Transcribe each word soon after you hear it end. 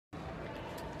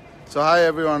So hi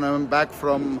everyone, I'm back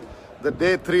from the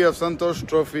day 3 of Santosh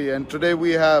Trophy, and today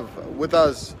we have with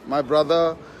us my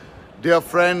brother, dear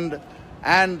friend,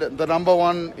 and the number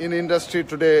one in industry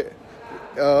today,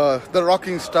 the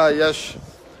rocking star Yash.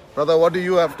 Brother, what do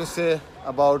you have to say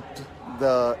about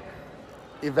the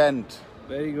event?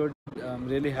 Very good. I'm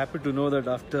really happy to know that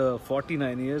after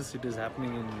 49 years it is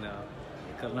happening in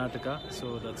Karnataka.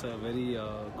 So that's a very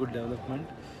good development.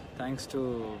 Thanks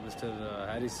to Mr.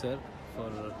 Harris sir for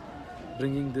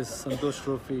bringing this Santosh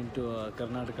Trophy into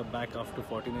Karnataka back after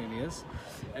 49 years.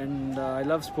 And I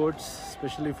love sports,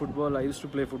 especially football. I used to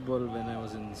play football when I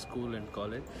was in school and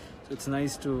college. So it's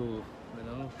nice to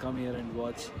come here and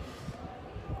watch.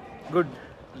 Good.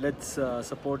 Let's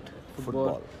support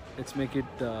football. Let's make it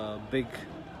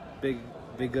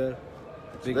bigger.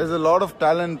 There's a lot of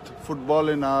talent football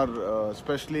in our,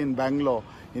 especially in Bangalore,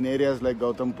 in areas like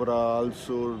Gautampura,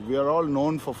 Alsur. We are all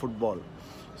known for football.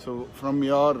 So from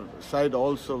your side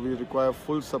also, we require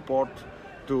full support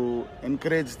to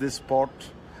encourage this sport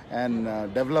and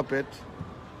develop it.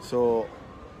 So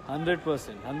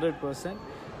 100%.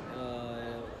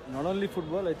 Not only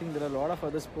football, I think there are a lot of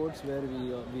other sports where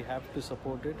we have to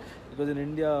support it, because in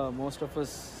India most of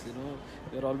us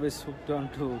we're always hooked on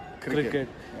to cricket.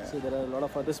 Yeah. So there are a lot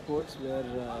of other sports where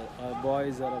our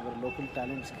boys or our local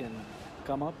talents can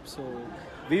come up. So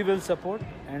we will support,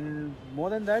 and more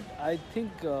than that, I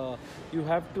think you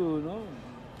have to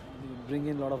bring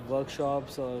in a lot of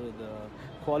workshops, or the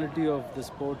quality of the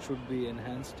sport should be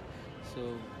enhanced. So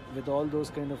with all those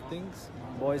kind of things,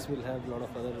 boys will have a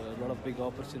lot of big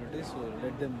opportunities. So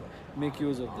let them make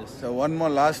use of this. So one more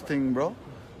last thing, bro.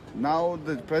 Now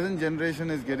the present generation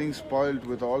is getting spoiled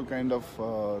with all kind of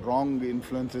wrong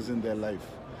influences in their life.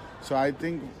 So I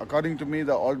think, according to me,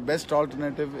 the best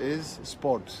alternative is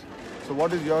sports. So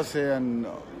what is your say? And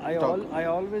I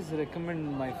always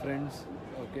recommend my friends,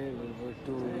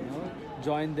 to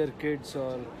join their kids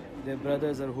or their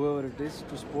brothers or whoever it is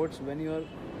to sports. When you're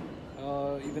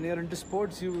into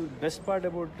sports, best part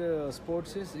about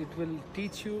sports is it will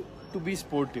teach you to be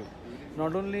sportive,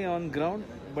 not only on ground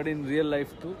but in real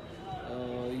life too.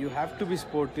 You have to be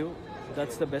sportive.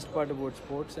 That's the best part about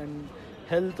sports. And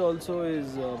health also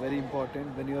is very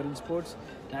important. When you are in sports,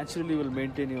 naturally you will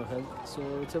maintain your health. So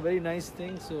it's a very nice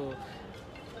thing. So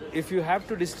if you have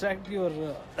to distract your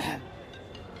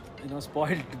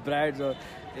spoiled brads or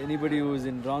anybody who is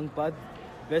in wrong path,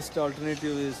 best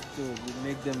alternative is to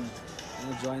make them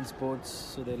join sports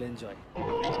so they'll enjoy.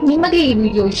 ನಿಮಗೆ ಈ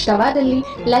video ಇಷ್ಟವಾದಲ್ಲಿ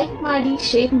like ಮಾಡಿ,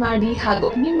 share ಮಾಡಿ ಹಾಗೂ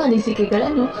ನಿಮ್ಮ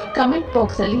ಅನಿಸಿಕೆಗಳನ್ನು comment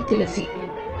box ಅಲ್ಲಿ ತಿಳಿಸಿ.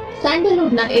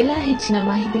 ಸ್ಯಾಂಡಲ್ವುಡ್ನ ಎಲ್ಲ ಹೆಚ್ಚಿನ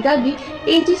ಮಾಹಿತಿಗಾಗಿ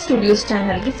ಎಜಿ ಸ್ಟುಡಿಯೋಸ್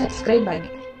ಚಾನೆಲ್ಗೆ ಸಬ್ಸ್ಕ್ರೈಬ್ ಆಗಿ.